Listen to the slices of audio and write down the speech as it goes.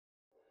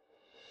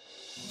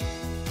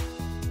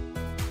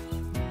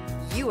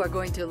You are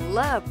going to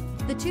love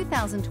the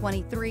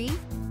 2023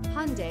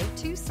 Hyundai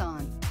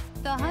Tucson.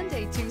 The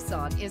Hyundai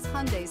Tucson is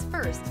Hyundai's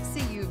first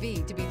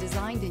CUV to be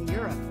designed in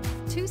Europe.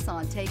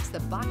 Tucson takes the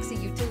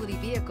boxy utility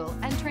vehicle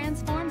and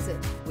transforms it.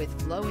 With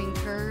flowing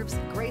curves,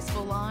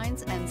 graceful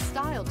lines, and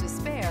style to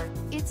spare,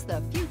 it's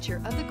the future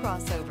of the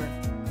crossover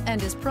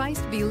and is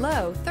priced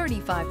below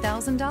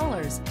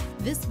 $35,000.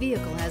 This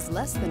vehicle has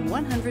less than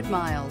 100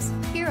 miles.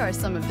 Here are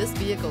some of this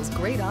vehicle's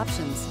great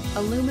options: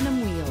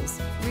 aluminum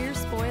wheels, rear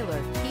spoiler,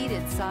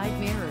 heated side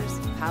mirrors,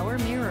 power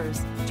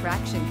mirrors,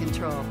 traction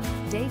control,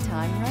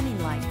 daytime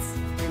running lights,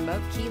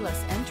 remote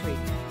keyless entry,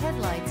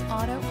 headlights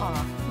auto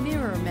off,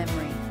 mirror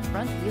memory,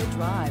 front wheel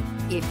drive.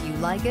 If you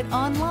like it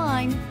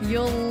online,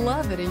 you'll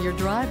love it in your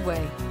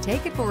driveway.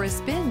 Take it for a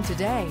spin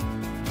today.